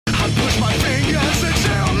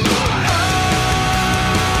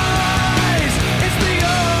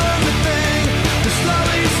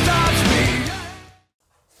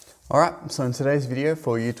Alright, so in today's video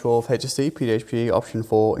for Year 12 HSC PDHPE option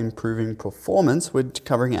for improving performance, we're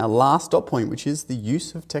covering our last dot point, which is the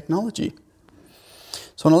use of technology.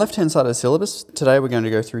 So on the left-hand side of the syllabus, today we're going to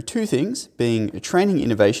go through two things, being training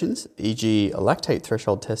innovations, e.g. lactate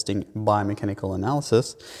threshold testing, biomechanical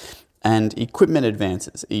analysis, and equipment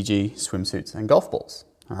advances, e.g. swimsuits and golf balls.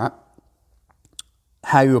 Alright.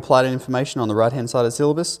 How you apply that information on the right-hand side of the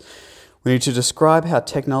syllabus. We need to describe how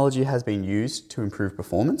technology has been used to improve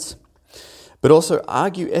performance, but also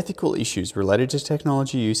argue ethical issues related to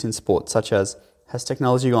technology use in sport, such as, has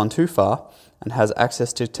technology gone too far, and has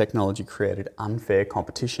access to technology created unfair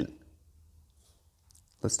competition?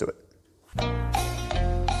 Let's do it.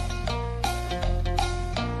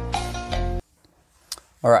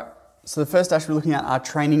 All right. So the first dash we're looking at are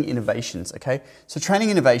training innovations, okay? So training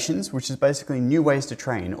innovations, which is basically new ways to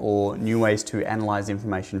train or new ways to analyze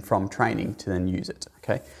information from training to then use it,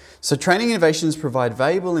 okay? So training innovations provide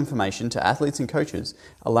valuable information to athletes and coaches,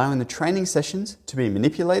 allowing the training sessions to be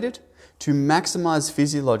manipulated to maximize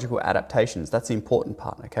physiological adaptations. That's the important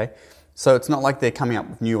part, okay? So it's not like they're coming up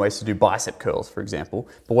with new ways to do bicep curls, for example,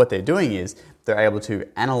 but what they're doing is they're able to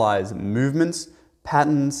analyze movements,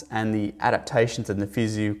 patterns, and the adaptations and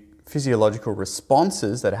the physiological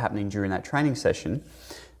responses that are happening during that training session,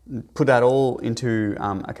 put that all into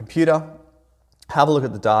a computer, have a look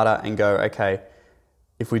at the data and go, okay,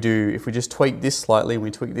 if we just tweak this slightly and we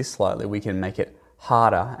tweak this slightly, we can make it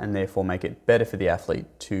harder and therefore make it better for the athlete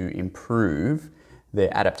to improve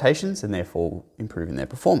their adaptations and therefore improving their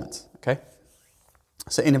performance, okay?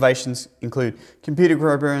 So innovations include computer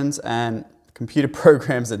programs and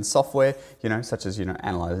software, such as,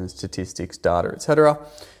 analyzing statistics, data, etc.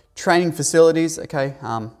 Training facilities, okay,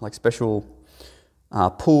 like special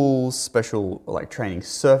pools, special training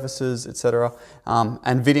surfaces, etc.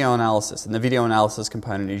 And video analysis. And the video analysis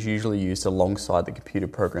component is usually used alongside the computer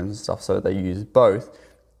programs and stuff, so they use both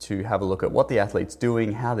to have a look at what the athlete's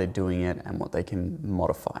doing, how they're doing it, and what they can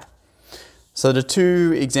modify. So the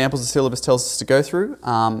two examples the syllabus tells us to go through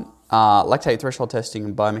are lactate threshold testing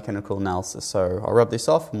and biomechanical analysis. So I'll rub this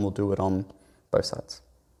off and we'll do it on both sides.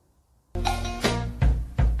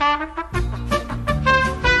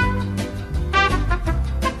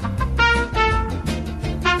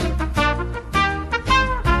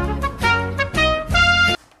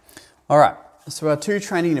 All right, so our two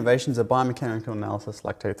training innovations are biomechanical analysis,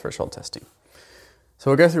 lactate threshold testing.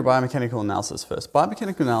 So we'll go through biomechanical analysis first.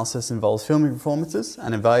 Biomechanical analysis involves filming performances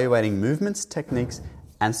and evaluating movements, techniques,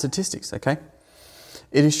 and statistics, okay?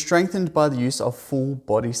 It is strengthened by the use of full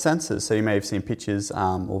body sensors. So you may have seen pictures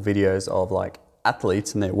or videos of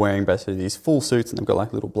athletes and they're wearing basically these full suits and they've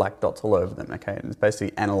got little black dots all over them, okay? And it's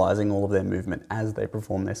basically analyzing all of their movement as they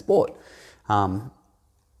perform their sport.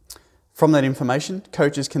 From that information,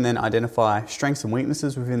 coaches can then identify strengths and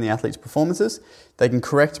weaknesses within the athlete's performances. They can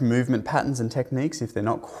correct movement patterns and techniques if they're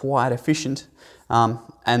not quite efficient,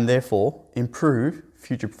 and therefore improve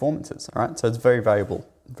future performances. All right, so it's very valuable,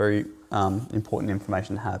 very important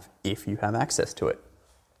information to have if you have access to it.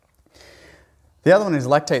 The other one is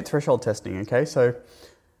lactate threshold testing. Okay, so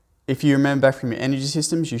if you remember back from your energy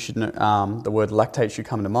systems, you should know the word lactate should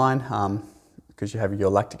come to mind. Because you have your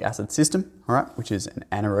lactic acid system, all right, which is an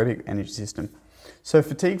anaerobic energy system. So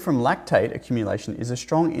fatigue from lactate accumulation is a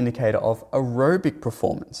strong indicator of aerobic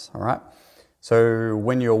performance, all right? So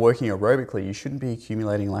when you're working aerobically, you shouldn't be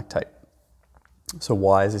accumulating lactate. So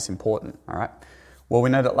why is this important, all right? Well, we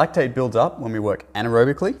know that lactate builds up when we work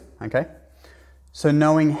anaerobically, okay? So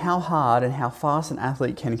knowing how hard and how fast an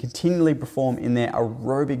athlete can continually perform in their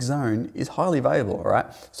aerobic zone is highly valuable, all right?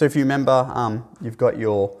 So if you remember, you've got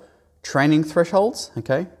your training thresholds,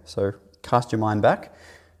 okay? So cast your mind back.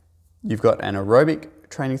 You've got an aerobic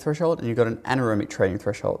training threshold and you've got an anaerobic training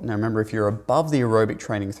threshold. Now remember, if you're above the aerobic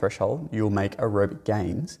training threshold, you'll make aerobic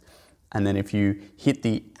gains. And then if you hit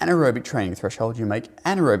the anaerobic training threshold, you make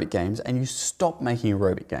anaerobic gains and you stop making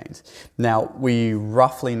aerobic gains. Now, we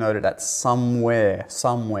roughly noted at somewhere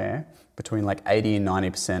between 80 and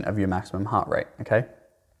 90% of your maximum heart rate, okay?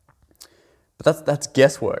 But that's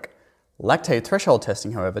guesswork. Lactate threshold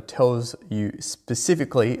testing, however, tells you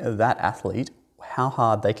specifically that athlete how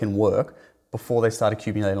hard they can work before they start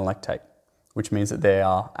accumulating lactate, which means that they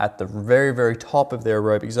are at the very, very top of their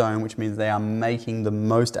aerobic zone, which means they are making the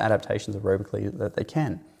most adaptations aerobically that they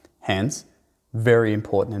can. Hence, very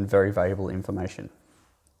important and very valuable information.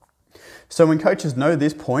 So when coaches know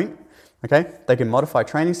this point, okay, they can modify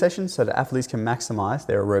training sessions so that athletes can maximize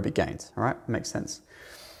their aerobic gains, all right? Makes sense.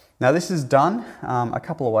 Now this is done a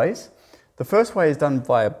couple of ways. The first way is done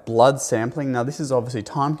via blood sampling. Now this is obviously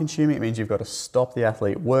time consuming. It means you've got to stop the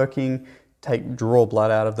athlete working, draw blood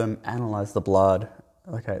out of them, analyze the blood,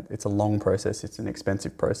 okay, it's a long process, it's an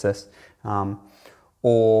expensive process.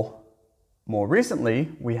 Or more recently,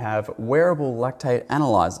 we have wearable lactate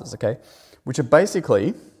analyzers, okay, which are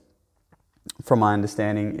basically, from my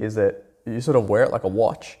understanding, is that you sort of wear it like a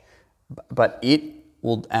watch, but it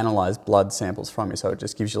will analyze blood samples from you. So it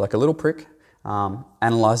just gives you like a little prick,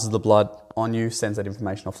 analyzes the blood on you, sends that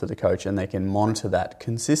information off to the coach, and they can monitor that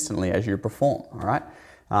consistently as you perform, all right?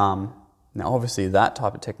 Now, obviously, that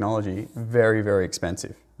type of technology, very, very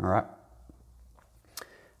expensive, all right?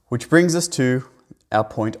 Which brings us to our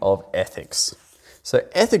point of ethics. So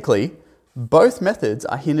ethically, both methods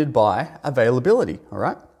are hindered by availability, all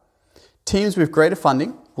right? Teams with greater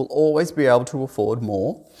funding will always be able to afford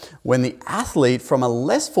more, when the athlete from a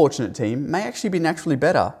less fortunate team may actually be naturally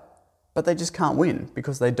better, but they just can't win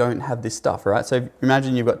because they don't have this stuff, right? So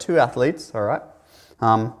imagine you've got two athletes, all right?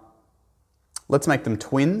 Let's make them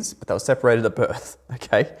twins, but they were separated at birth,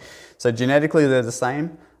 okay? So genetically they're the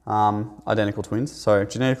same, identical twins. So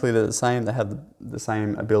genetically they're the same, they have the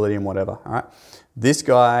same ability and whatever, all right? This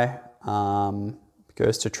guy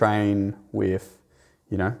goes to train with,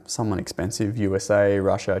 you know, someone expensive, USA,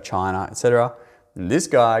 Russia, China, etc. And this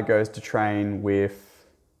guy goes to train with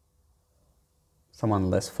someone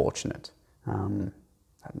less fortunate. I don't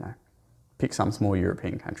know, pick some small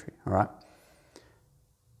European country, all right?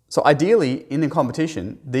 So ideally, in the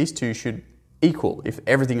competition, these two should equal if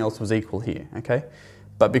everything else was equal here, okay?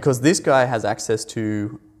 But because this guy has access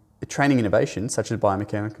to training innovations, such as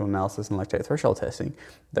biomechanical analysis and lactate threshold testing,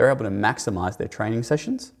 they're able to maximize their training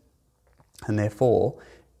sessions and therefore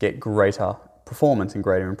get greater performance and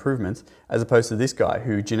greater improvements, as opposed to this guy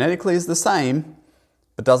who genetically is the same,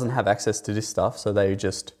 but doesn't have access to this stuff, so they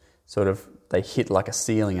just sort of, they hit like a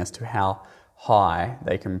ceiling as to how high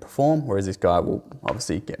they can perform, whereas this guy will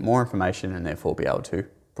obviously get more information and therefore be able to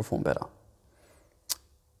perform better.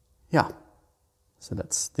 Yeah, so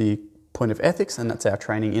that's the point of ethics, and that's our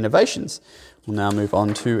training innovations. We'll now move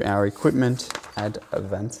on to our equipment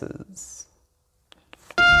advances.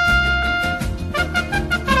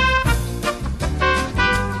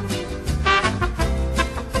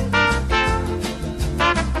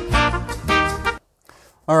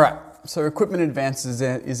 All right, so equipment advances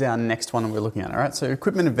is our next one we're looking at, all right? So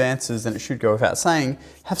equipment advances, and it should go without saying,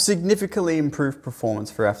 have significantly improved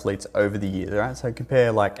performance for athletes over the years, all right? So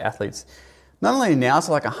compare like athletes, not only now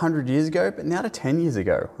to like 100 years ago, but now to 10 years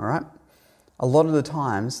ago, all right? A lot of the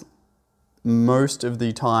times, most of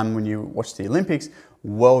the time when you watch the Olympics,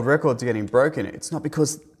 world records are getting broken. It's not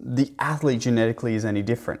because the athlete genetically is any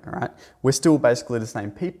different, all right? We're still basically the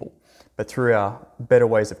same people. But through our better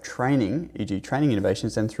ways of training, e.g. training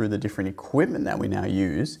innovations, and through the different equipment that we now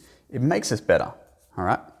use, it makes us better, all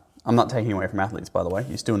right? I'm not taking away from athletes, by the way.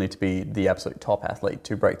 You still need to be the absolute top athlete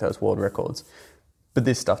to break those world records. But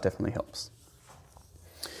this stuff definitely helps.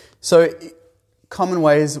 So common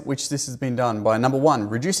ways which this has been done by, number one,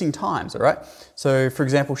 reducing times, all right? So for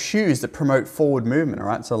example, shoes that promote forward movement, all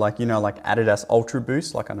right? So like, you know, like Adidas Ultra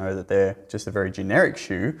Boost, like I know that they're just a very generic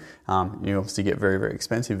shoe. You obviously get very, very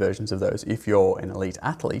expensive versions of those if you're an elite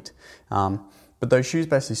athlete. But those shoes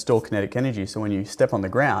basically store kinetic energy. So when you step on the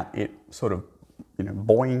ground, it sort of, you know,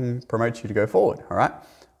 boing, promotes you to go forward, all right?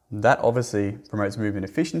 That obviously promotes movement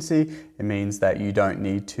efficiency. It means that you don't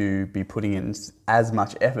need to be putting in as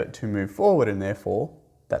much effort to move forward, and therefore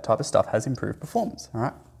that type of stuff has improved performance, all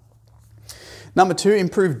right? Number two,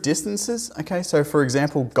 improved distances. Okay, so for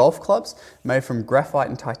example, golf clubs made from graphite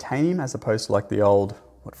and titanium as opposed to like the old,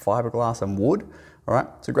 fiberglass and wood, all right?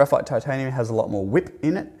 So graphite titanium has a lot more whip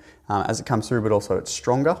in it as it comes through, but also it's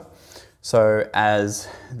stronger. So as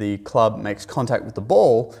the club makes contact with the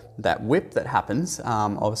ball, that whip that happens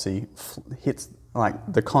obviously hits, like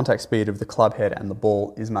the contact speed of the club head and the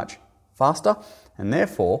ball is much faster, and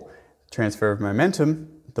therefore transfer of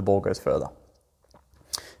momentum, the ball goes further.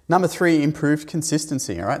 Number three, improved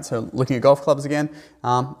consistency, all right? So looking at golf clubs again,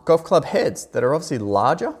 golf club heads that are obviously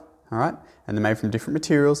larger, all right? And they're made from different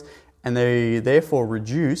materials, and they therefore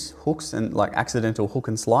reduce hooks and like accidental hook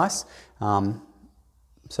and slice.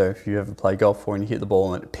 So if you ever play golf before and you hit the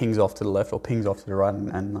ball and it pings off to the left or pings off to the right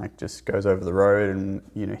and like just goes over the road and,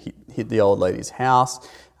 you know, hit the old lady's house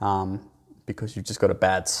because you've just got a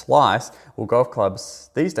bad slice. Well, golf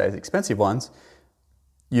clubs these days, expensive ones,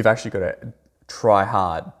 you've actually got to try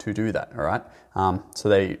hard to do that, all right? So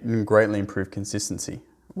they greatly improve consistency,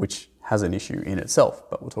 which has an issue in itself,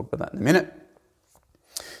 but we'll talk about that in a minute.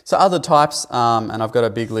 So other types, and I've got a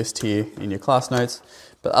big list here in your class notes,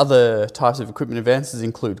 but other types of equipment advances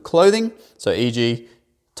include clothing, so e.g.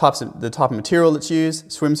 the type of material that's used.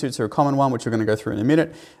 Swimsuits are a common one, which we're going to go through in a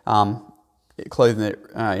minute. Clothing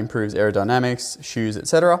that improves aerodynamics, shoes,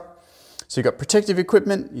 etc. So you've got protective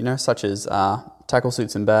equipment, such as tackle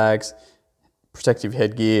suits and bags, protective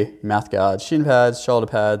headgear, mouth guards, shin pads, shoulder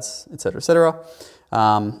pads, etc.,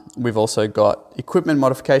 etc. We've also got equipment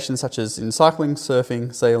modifications such as in cycling,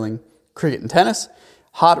 surfing, sailing, cricket and tennis,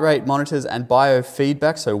 heart rate monitors and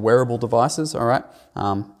biofeedback, so wearable devices, all right?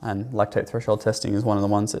 And lactate threshold testing is one of the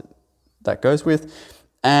ones that goes with.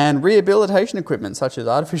 And rehabilitation equipment such as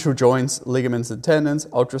artificial joints, ligaments and tendons,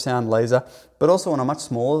 ultrasound, laser, but also on a much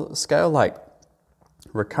smaller scale like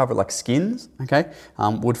recover, like skins, okay,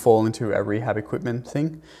 would fall into a rehab equipment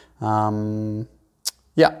thing.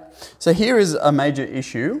 Yeah, so here is a major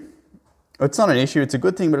issue. It's not an issue, it's a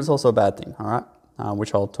good thing, but it's also a bad thing, all right,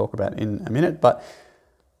 which I'll talk about in a minute. But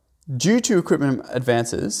due to equipment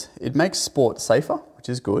advances, it makes sport safer, which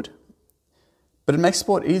is good, but it makes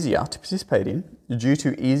sport easier to participate in due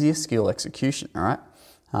to easier skill execution, all right?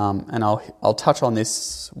 And I'll touch on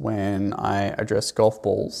this when I address golf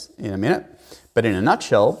balls in a minute. But in a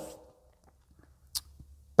nutshell,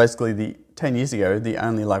 basically 10 years ago, the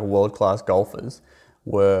only world-class golfers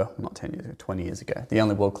were, not 10 years ago, 20 years ago, the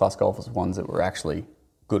only world-class golfers were ones that were actually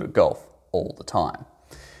good at golf all the time.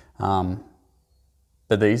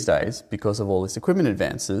 But these days, because of all this equipment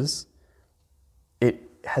advances, it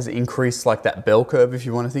has increased that bell curve, if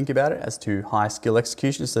you want to think about it, as to high skill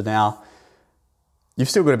execution. So now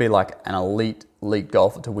you've still got to be an elite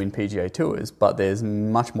golfer to win PGA Tours, but there's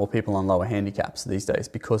much more people on lower handicaps these days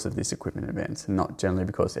because of this equipment advance, and not generally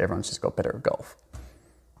because everyone's just got better at golf.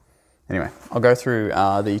 Anyway, I'll go through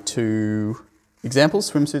the two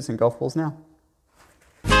examples, swimsuits and golf balls now.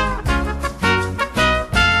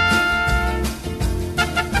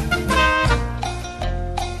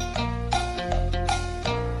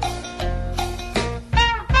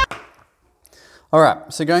 All right,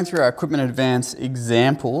 so going through our equipment advance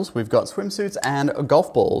examples, we've got swimsuits and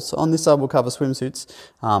golf balls. On this side, we'll cover swimsuits.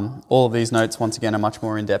 All of these notes, once again, are much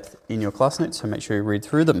more in-depth in your class notes, so make sure you read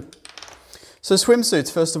through them. So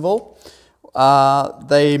swimsuits, first of all,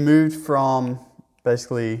 they moved from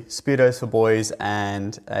basically Speedos for boys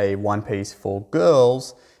and a one-piece for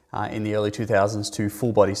girls in the early 2000s to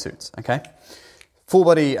full-body suits, okay?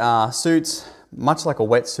 Full-body suits, much like a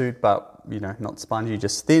wetsuit, but, not spongy,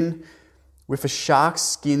 just thin, with a shark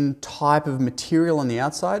skin type of material on the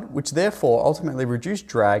outside, which therefore ultimately reduced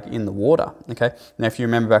drag in the water, okay? Now, if you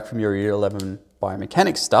remember back from your Year 11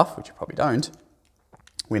 biomechanics stuff, which you probably don't,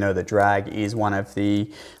 we know that drag is one of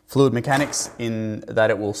the fluid mechanics in that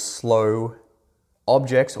it will slow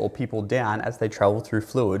objects or people down as they travel through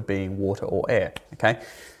fluid, being water or air, okay?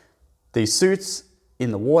 These suits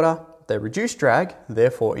in the water, they reduce drag,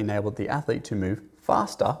 therefore enabled the athlete to move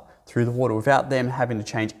faster through the water without them having to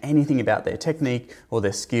change anything about their technique or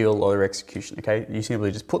their skill or their execution, okay? You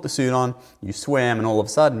simply just put the suit on, you swam, and all of a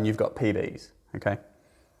sudden you've got PBs, okay?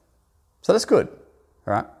 So that's good,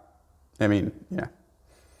 all right?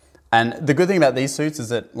 And the good thing about these suits is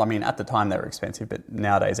that, at the time they were expensive, but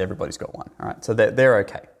nowadays everybody's got one, all right? So they're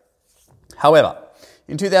okay. However,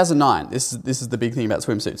 in 2009, this is the big thing about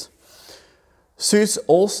swimsuits. Suits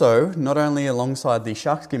also, not only alongside the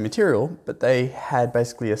sharkskin material, but they had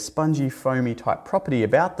basically a spongy, foamy type property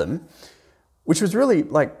about them, which was really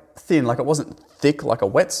thin. It wasn't thick like a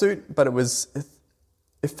wetsuit, but it was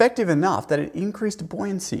effective enough that it increased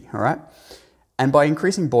buoyancy, all right? And by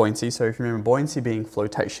increasing buoyancy, so if you remember buoyancy being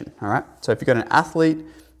flotation, all right? So if you've got an athlete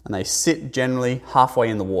and they sit generally halfway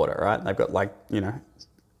in the water, right? They've got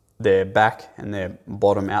their back and their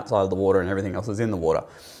bottom outside of the water and everything else is in the water.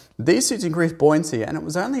 These suits increased buoyancy, and it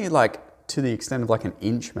was only to the extent of an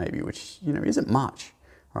inch maybe, which, isn't much,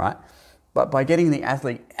 all right? But by getting the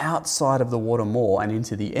athlete outside of the water more and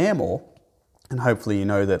into the air more, and hopefully you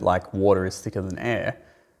know that water is thicker than air,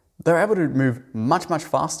 they're able to move much, much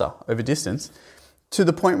faster over distance, to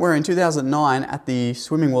the point where in 2009 at the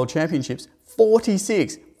Swimming World Championships,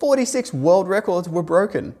 46 world records were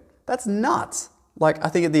broken. That's nuts. I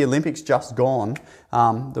think at the Olympics just gone,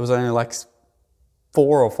 there was only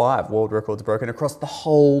 4 or 5 world records broken across the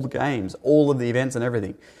whole games, all of the events and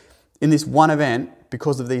everything. In this one event,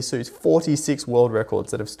 because of these suits, 46 world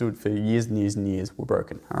records that have stood for years and years and years were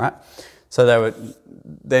broken, all right? So they were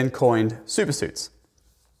then coined super suits.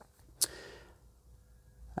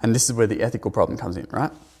 And this is where the ethical problem comes in,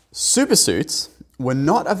 right? Super suits were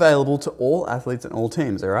not available to all athletes and all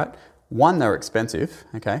teams, all right? 1, they were expensive,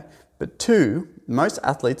 okay? But 2, most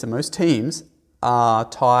athletes and most teams are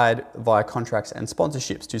tied via contracts and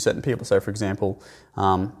sponsorships to certain people. So for example,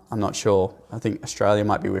 I'm not sure, I think Australia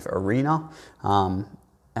might be with Arena,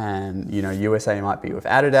 and USA might be with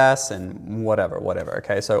Adidas and whatever,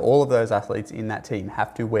 okay? So all of those athletes in that team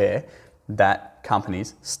have to wear that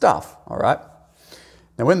company's stuff, all right?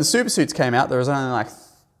 Now, when the super suits came out, there was only like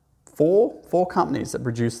four companies that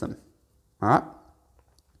produced them, all right?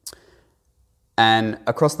 And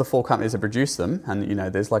across the 4 companies that produce them, and you know,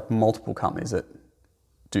 there's like multiple companies that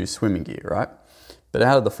do swimming gear, right? But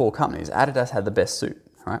out of the 4 companies, Adidas had the best suit,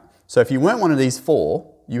 right? So if you weren't one of these 4,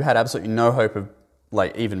 you had absolutely no hope of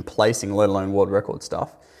like even placing, let alone world record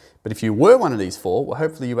stuff. But if you were one of these 4, well,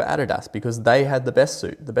 hopefully you were Adidas because they had the best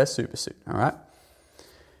suit, the best super suit, all right?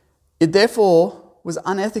 It therefore was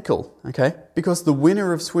unethical, okay? Because the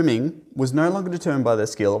winner of swimming was no longer determined by their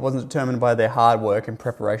skill. It wasn't determined by their hard work and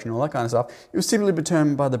preparation, all that kind of stuff. It was simply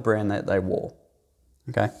determined by the brand that they wore,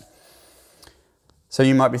 okay? So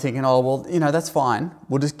you might be thinking, oh, well, you know, that's fine.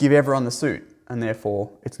 We'll just give everyone the suit, and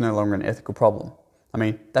therefore it's no longer an ethical problem. I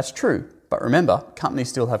mean, that's true. But remember, companies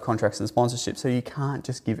still have contracts and sponsorships, so you can't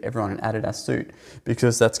just give everyone an Adidas suit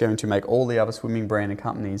because that's going to make all the other swimming brand and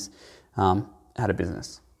companies out of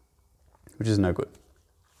business, which is no good.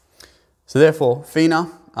 So therefore, FINA,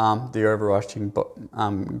 the overarching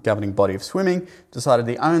governing body of swimming, decided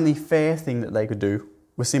the only fair thing that they could do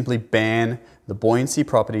was simply ban the buoyancy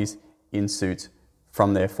properties in suits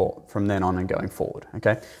from then on and going forward.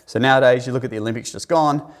 Okay, so nowadays you look at the Olympics just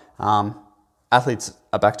gone, athletes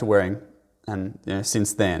are back to wearing, and you know,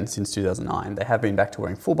 since 2009, they have been back to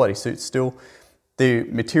wearing full body suits still. The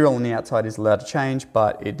material on the outside is allowed to change,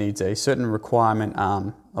 but it needs a certain requirement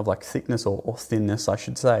of like thickness or thinness, I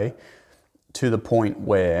should say, to the point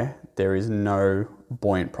where there is no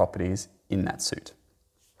buoyant properties in that suit.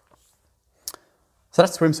 So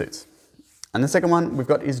that's swimsuits. And the second one we've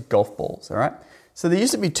got is golf balls, all right? So there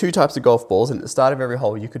used to be 2 types of golf balls, and at the start of every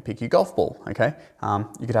hole you could pick your golf ball, okay?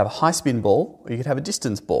 You could have a high spin ball or you could have a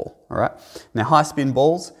distance ball, all right? Now high spin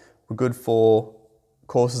balls were good for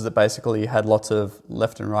courses that basically had lots of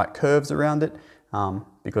left and right curves around it,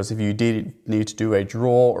 because if you did need to do a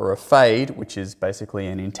draw or a fade, which is basically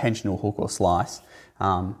an intentional hook or slice,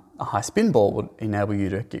 a high spin ball would enable you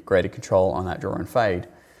to get greater control on that draw and fade.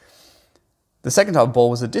 The second type of ball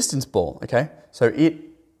was a distance ball, okay? So it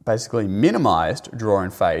basically minimized draw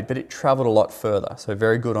and fade, but it traveled a lot further. So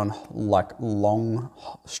very good on like long,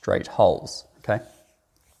 straight holes, okay?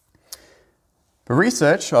 But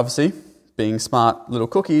research, obviously, being smart little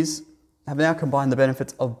cookies, have now combined the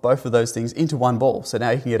benefits of both of those things into one ball. So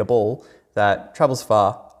now you can get a ball that travels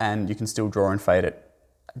far and you can still draw and fade it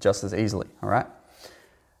just as easily, all right?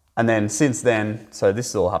 And then since then, so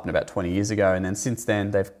this all happened about 20 years ago, and then since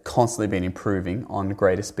then they've constantly been improving on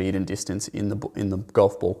greater speed and distance in the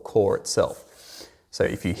golf ball core itself. So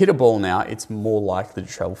if you hit a ball now, it's more likely to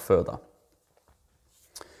travel further.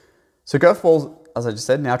 So golf balls, as I just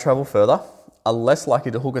said, now travel further, are less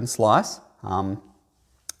likely to hook and slice, and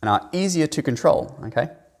are easier to control, okay?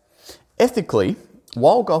 Ethically,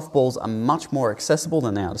 while golf balls are much more accessible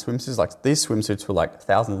than they are to swimsuits, like these swimsuits for like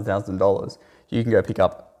thousands and thousands of dollars, you can go pick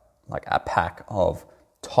up like a pack of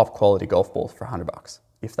top quality golf balls for $100,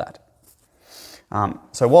 if that.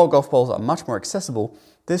 So while golf balls are much more accessible,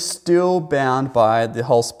 they're still bound by the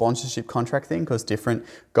whole sponsorship contract thing, because different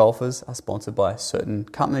golfers are sponsored by certain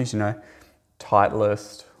companies, you know,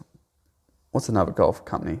 Titleist, what's another golf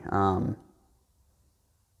company? I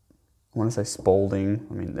want to say Spalding.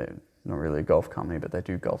 I mean, they're not really a golf company, but they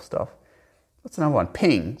do golf stuff. What's another one?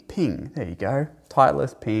 Ping, there you go.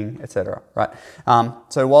 Titleist, Ping, etc. Right?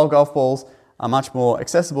 So while golf balls are much more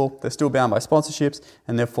accessible, they're still bound by sponsorships,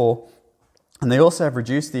 and therefore, and they also have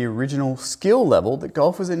reduced the original skill level that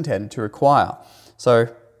golf was intended to require.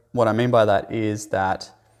 So what I mean by that is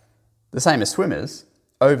that the same as swimmers,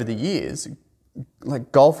 over the years,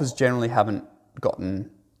 like golfers generally haven't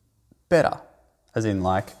gotten better, as in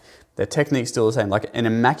like their technique's still the same. Like an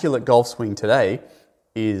immaculate golf swing today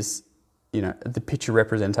is, you know, the picture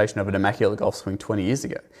representation of an immaculate golf swing 20 years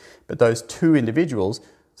ago. But those 2 individuals,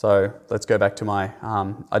 so let's go back to my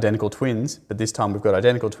identical twins, but this time we've got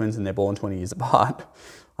identical twins and they're born 20 years apart.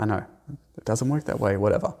 I know, it doesn't work that way,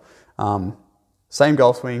 whatever. Same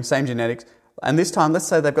golf swing, same genetics, and this time let's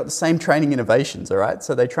say they've got the same training innovations, all right?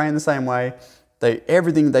 So they train the same way,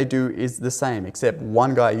 everything they do is the same, except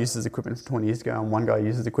one guy uses equipment from 20 years ago and one guy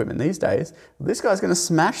uses equipment these days. This guy's going to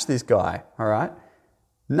smash this guy, all right?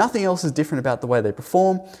 Nothing else is different about the way they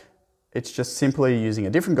perform. It's just simply using a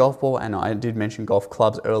different golf ball, and I did mention golf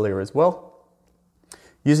clubs earlier as well.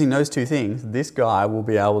 Using those 2 things, this guy will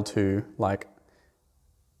be able to like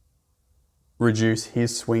reduce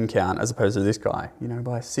his swing count as opposed to this guy, you know,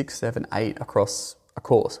 by 6, 7, 8 across a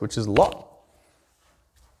course, which is a lot.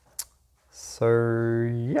 So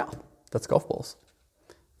yeah, that's golf balls.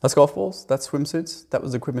 That's golf balls, that's swimsuits, that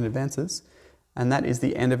was equipment advances, and that is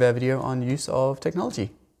the end of our video on use of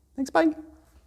technology. Thanks, bye.